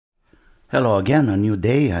Hello again, a new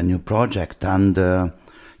day, a new project, and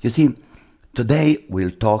you see, today we'll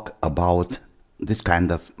talk about this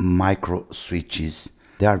kind of micro switches.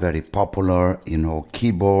 They are very popular,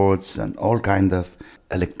 keyboards and all kind of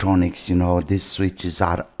electronics, these switches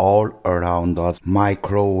are all around us.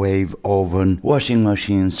 Microwave, oven, washing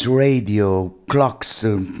machines, radio, clocks,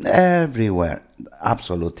 everywhere,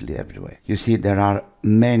 absolutely everywhere. You see, there are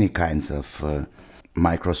many kinds of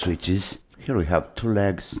micro switches. Here we have two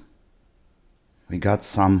legs. We got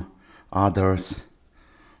some others,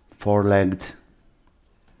 four-legged,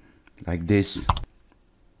 like this.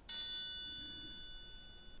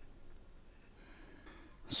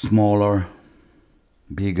 Smaller,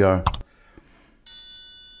 bigger.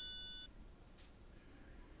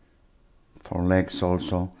 Four legs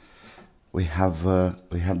also. We have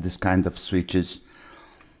this kind of switches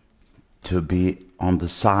to be on the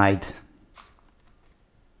side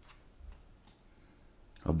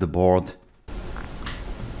of the board.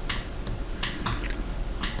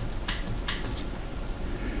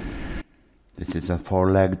 This is a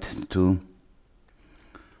four-legged too.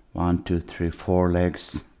 1, 2, 3, 4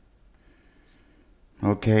 legs.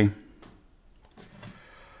 Okay.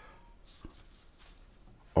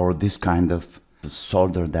 Or this kind of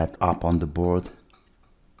solder that up on the board.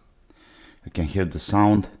 You can hear the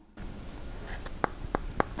sound.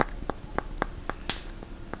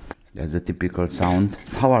 That's a typical sound.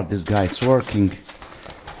 How are these guys working?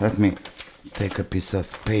 Let me take a piece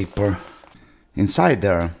of paper. Inside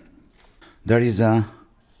there is a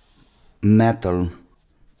metal,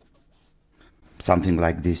 something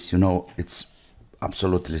like this, it's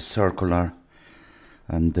absolutely circular,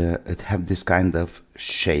 and it have this kind of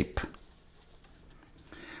shape.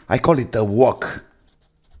 I call it a wok,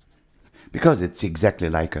 because it's exactly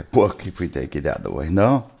like a wok if we take it the other way,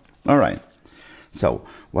 no? Alright, so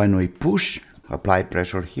when we push, apply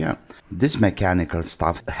pressure here, this mechanical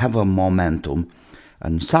stuff have a momentum,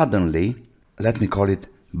 and suddenly, let me call it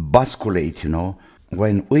basculate,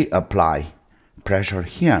 when we apply pressure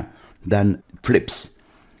here, then flips,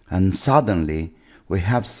 and suddenly we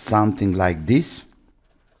have something like this,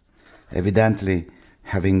 evidently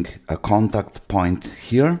having a contact point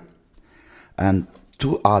here and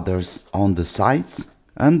two others on the sides,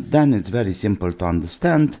 and then it's very simple to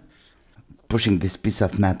understand. Pushing this piece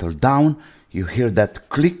of metal down, you hear that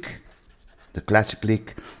click, the classic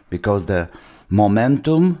click, because the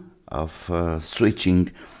momentum of switching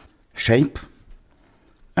shape,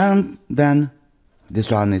 and then this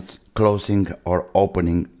one is closing or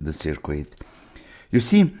opening the circuit. You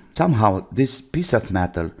see, somehow this piece of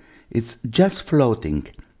metal, it's just floating,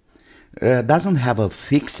 doesn't have a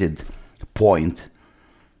fixed point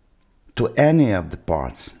to any of the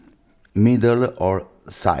parts, middle or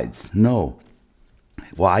sides, no.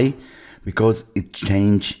 Why? Because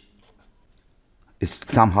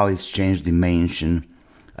somehow it's changed dimension,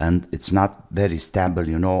 and it's not very stable,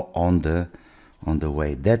 on the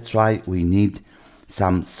way. That's why we need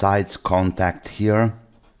some sides contact here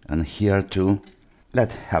and here too.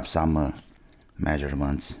 Let's have some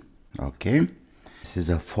measurements. Okay, this is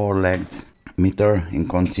a four-legged meter in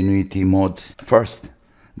continuity mode. First,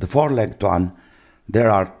 the four-legged one, there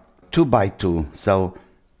are 2 by 2, so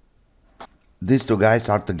these two guys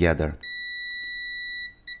are together.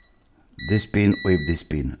 This pin with this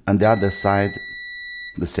pin, and the other side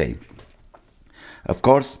the same. Of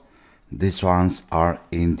course, these ones are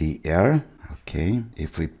in the air. Okay,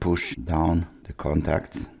 if we push down the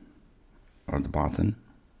contact or the button,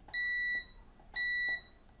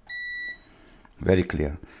 very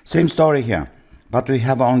clear. Same story here, but we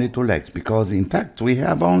have only 2 legs, because in fact we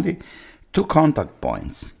have only 2 contact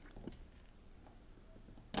points.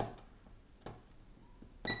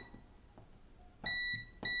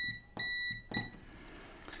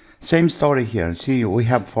 Same story here. See, we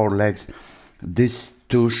have 4 legs. These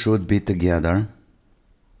 2 should be together.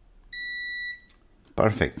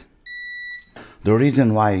 Perfect. The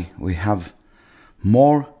reason why we have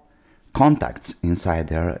more contacts inside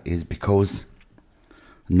there is because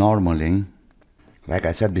normally, like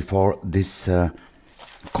I said before, this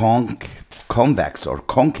convex or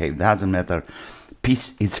concave, doesn't matter,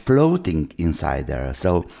 piece is floating inside there.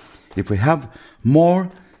 So if we have more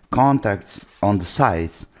contacts on the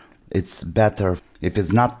sides, it's better. If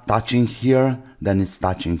it's not touching here, then it's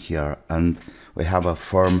touching here, and we have a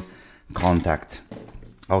firm contact.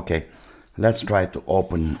 Okay, let's try to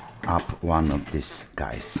open up one of these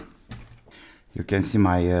guys. You can see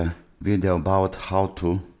my video about how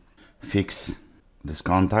to fix these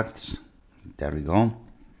contacts. There we go.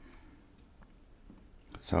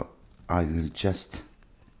 So I will just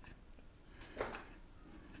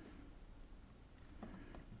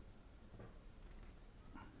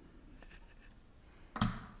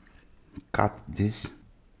cut this.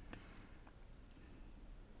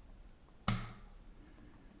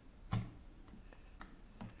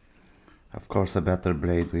 Of course a better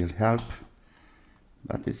blade will help,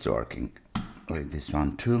 but it's working with this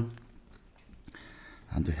one too.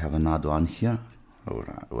 And we have another one here. Oh,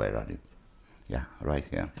 where are you? Yeah, right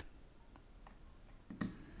here.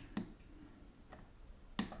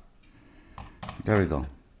 There we go.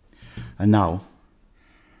 And now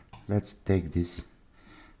let's take this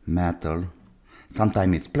metal.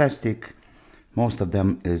 Sometimes it's plastic, most of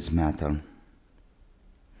them is metal.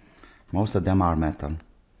 Most of them are metal.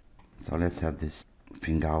 So let's have this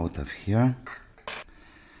thing out of here.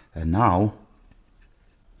 And now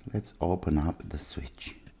let's open up the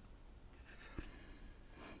switch.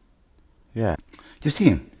 Yeah, you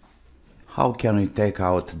see, how can we take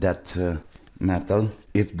out that metal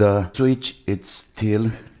if the switch is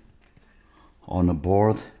still on a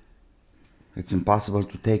board? It's impossible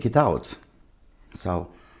to take it out. So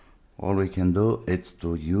all we can do is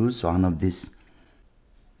to use one of these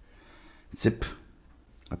zip,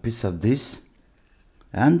 a piece of this,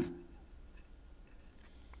 and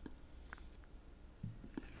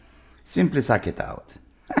simply suck it out.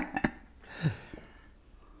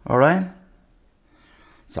 All right,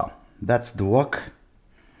 so that's the wok.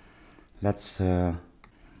 Let's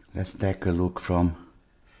take a look from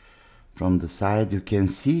the side. You can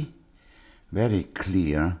see very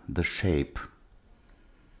clear the shape.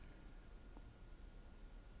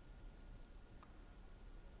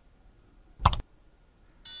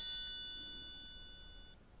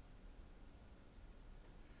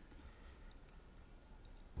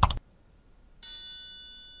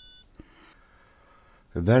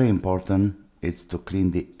 Very important is to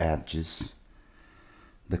clean the edges.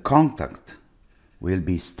 The contact will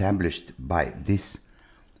be established by these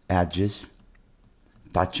edges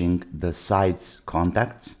touching the sides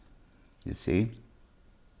contacts. You see,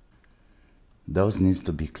 those needs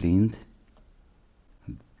to be cleaned.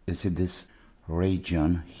 You see this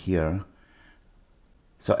region here.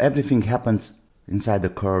 So everything happens inside the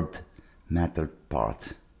curved metal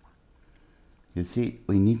part. You see,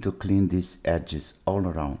 we need to clean these edges all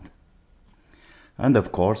around. And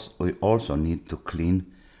of course, we also need to clean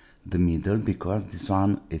the middle, because this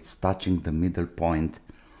one is touching the middle point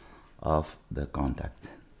of the contact.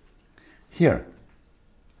 Here,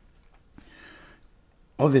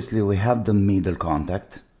 obviously we have the middle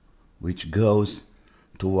contact, which goes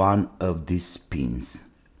to one of these pins.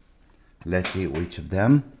 Let's see which of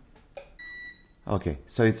them. Okay,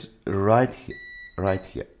 so it's right here, right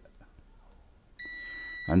here.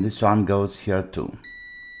 And this one goes here too.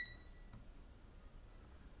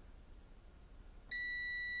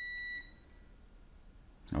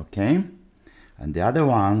 Okay, and the other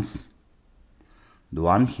ones, the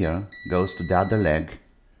one here goes to the other leg,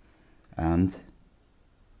 and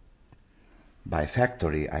by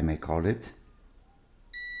factory I may call it,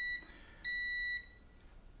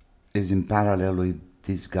 is in parallel with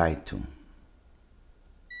this guy too.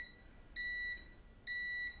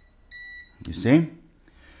 You see?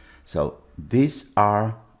 So these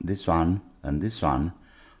are, this one and this one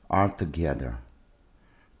are together.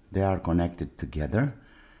 They are connected together.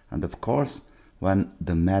 And of course, when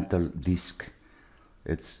the metal disc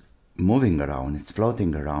it's moving around, it's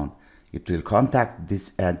floating around, it will contact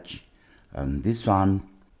this edge and this one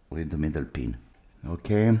with the middle pin.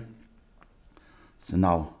 Okay, so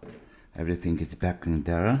now everything is back in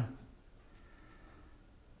there,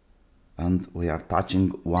 and we are touching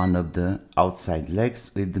one of the outside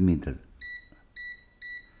legs with the middle.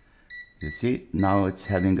 You see, now it's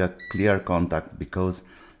having a clear contact because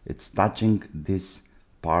it's touching this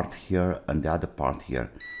part here and the other part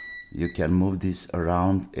here. You can move this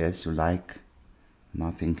around as you like,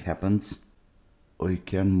 nothing happens. We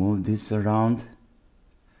can move this around.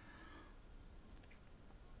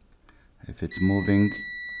 If it's moving.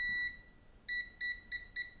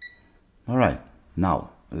 Alright,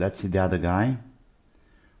 now let's see the other guy,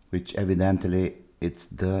 which evidently it's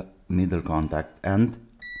the middle contact, and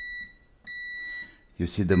you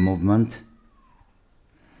see the movement.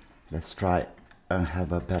 Let's try and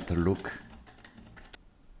have a better look.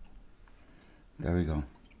 There we go.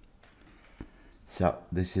 So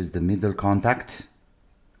this is the middle contact,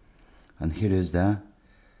 and here is the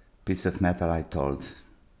piece of metal I told.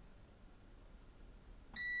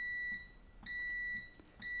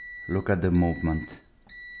 Look at the movement.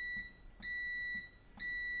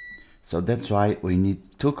 So that's why we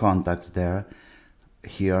need two contacts there,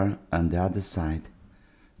 here and the other side,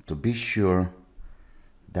 to be sure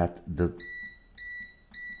that the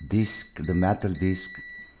disc, the metal disc,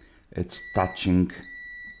 it's touching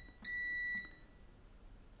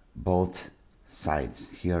both sides,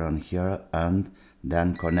 here and here, and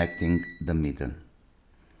then connecting the middle.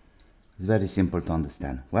 It's very simple to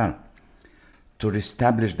understand. Well, to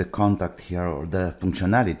reestablish the contact here, or the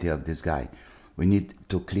functionality of this guy, we need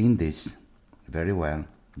to clean this very well,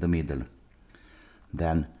 the middle.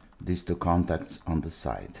 Then these two contacts on the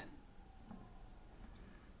side.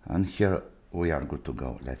 And here we are good to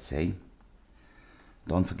go, let's say.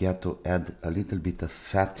 Don't forget to add a little bit of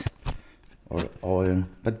fat or oil,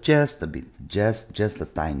 but just a bit, just a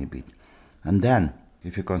tiny bit. And then,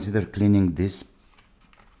 if you consider cleaning this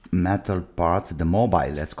metal part, the mobile,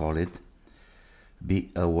 let's call it, be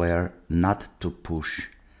aware not to push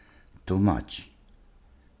too much.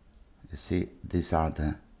 You see, these are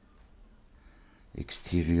the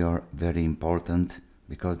exterior, very important,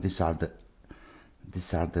 because these are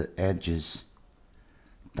the edges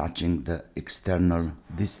touching the external,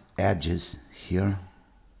 these edges here,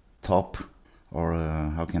 top, or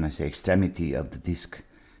how can I say, extremity of the disc.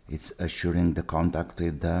 It's assuring the contact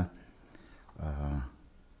with the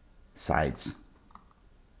sides.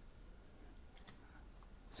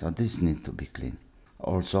 So this needs to be clean.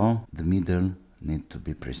 Also, the middle needs to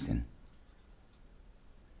be pristine.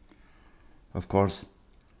 Of course,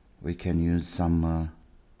 we can use some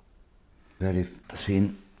very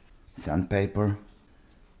thin sandpaper.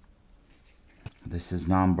 This is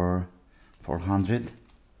number 400.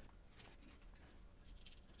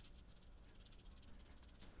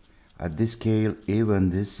 At this scale, even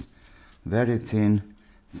this very thin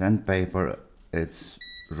sandpaper, it's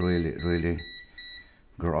really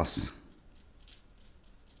gross.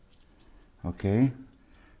 Okay,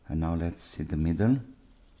 and now let's see the middle.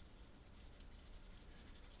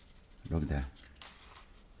 Look there.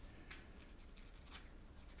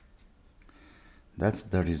 That's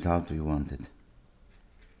the result we wanted.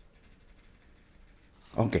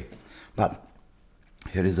 Okay, but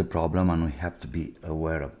here is a problem, and we have to be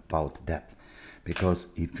aware about that, because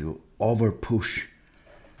if you over push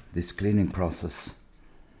this cleaning process,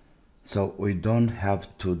 so we don't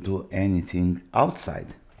have to do anything outside.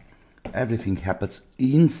 Everything happens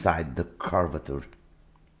inside the curvature.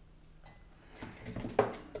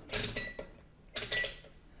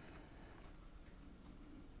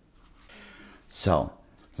 So,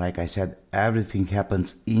 like I said, everything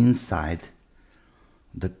happens inside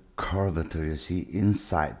the curvature, you see,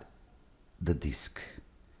 inside the disc.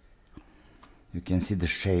 You can see the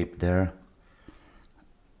shape there.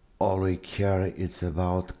 All we care, it's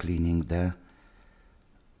about cleaning the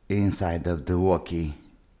inside of the wacky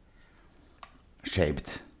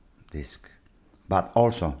shaped disc. But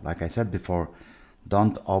also, like I said before,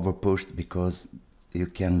 don't over push, because you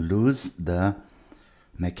can lose the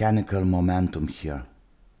mechanical momentum here.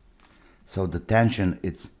 So the tension,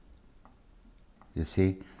 it's, you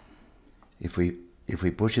see, if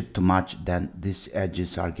we push it too much, then these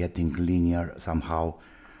edges are getting linear somehow,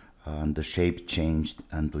 and the shape changed,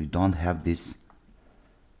 and we don't have this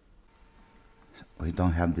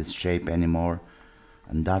shape anymore,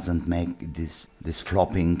 and doesn't make this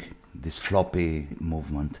floppy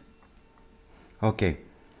movement. Okay,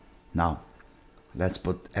 now let's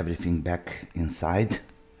put everything back inside.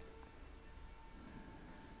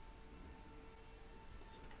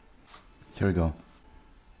 Here we go.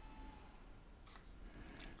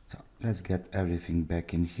 So let's get everything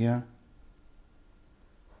back in here.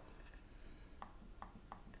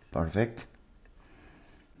 Perfect.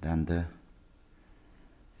 Then the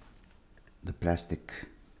plastic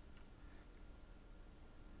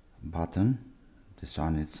button, this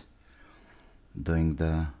one is doing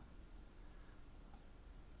the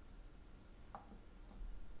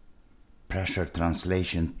pressure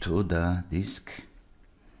translation to the disc,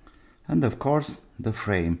 and of course the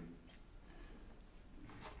frame.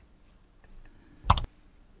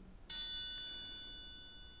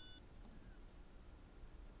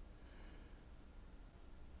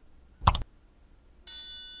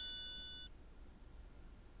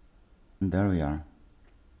 And there we are.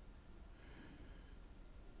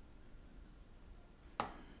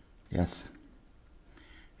 Yes,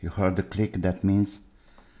 you heard the click. That means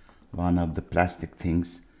one of the plastic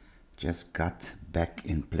things just got back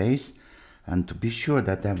in place. And to be sure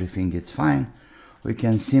that everything is fine, we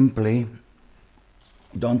can simply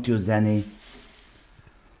don't use any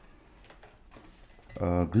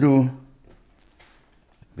glue,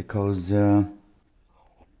 because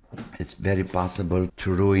it's very possible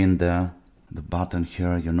to ruin the button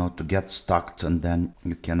here, you know, to get stuck, and then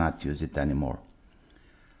you cannot use it anymore.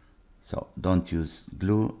 So don't use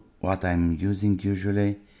glue. What I'm using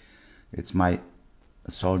usually, it's my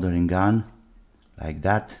soldering gun, like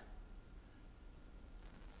that.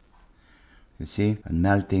 you see, and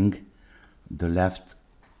melting the left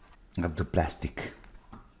of the plastic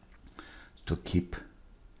to keep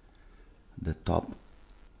the top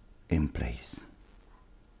in place.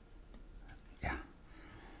 Yeah,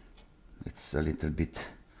 it's a little bit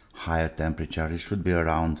higher temperature. It should be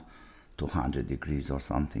around 200 degrees or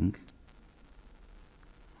something.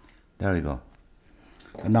 There we go.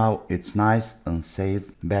 And now it's nice and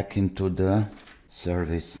safe back into the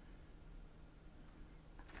service.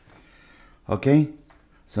 Okay,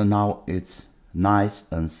 so now it's nice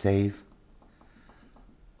and safe.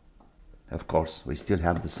 Of course, we still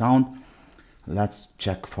have the sound. Let's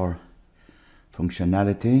check for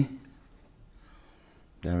functionality.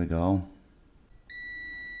 There we go.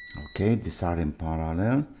 Okay, these are in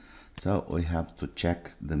parallel. So we have to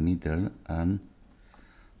check the middle and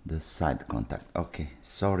the side contact. Okay,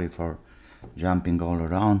 sorry for jumping all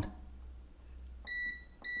around.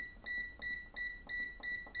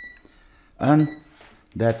 And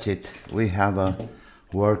that's it. We have a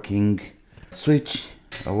working switch,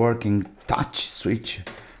 a working touch switch,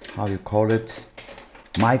 how you call it,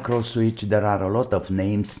 micro switch. There are a lot of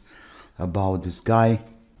names about this guy.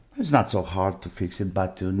 It's not so hard to fix it,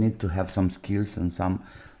 but you need to have some skills and some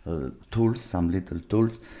tools, some little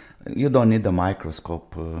tools. You don't need a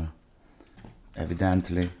microscope,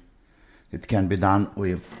 evidently. It can be done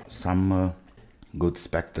with some good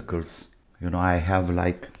spectacles. You know, I have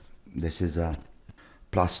like, this is a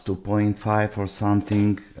plus 2.5 or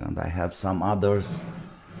something, and I have some others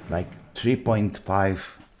like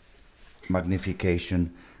 3.5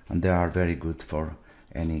 magnification, and they are very good for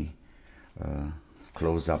any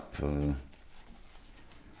close-up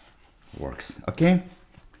works. Okay,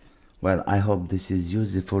 well, I hope this is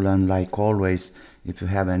useful, and like always, if you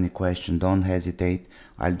have any question, don't hesitate.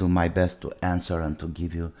 I'll do my best to answer and to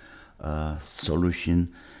give you a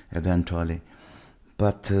solution eventually.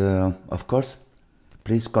 But of course,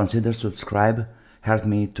 please consider subscribe, help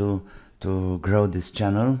me to grow this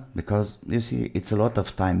channel, because you see, it's a lot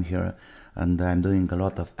of time here, and I'm doing a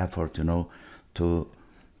lot of effort, you know, to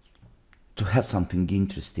have something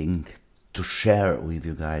interesting to share with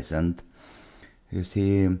you guys. And you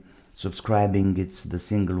see, subscribing, it's the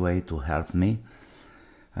single way to help me.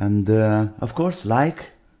 And of course, like,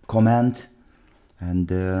 comment,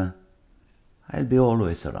 and I'll be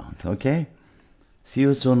always around. Okay, see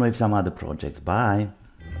you soon with some other projects. Bye.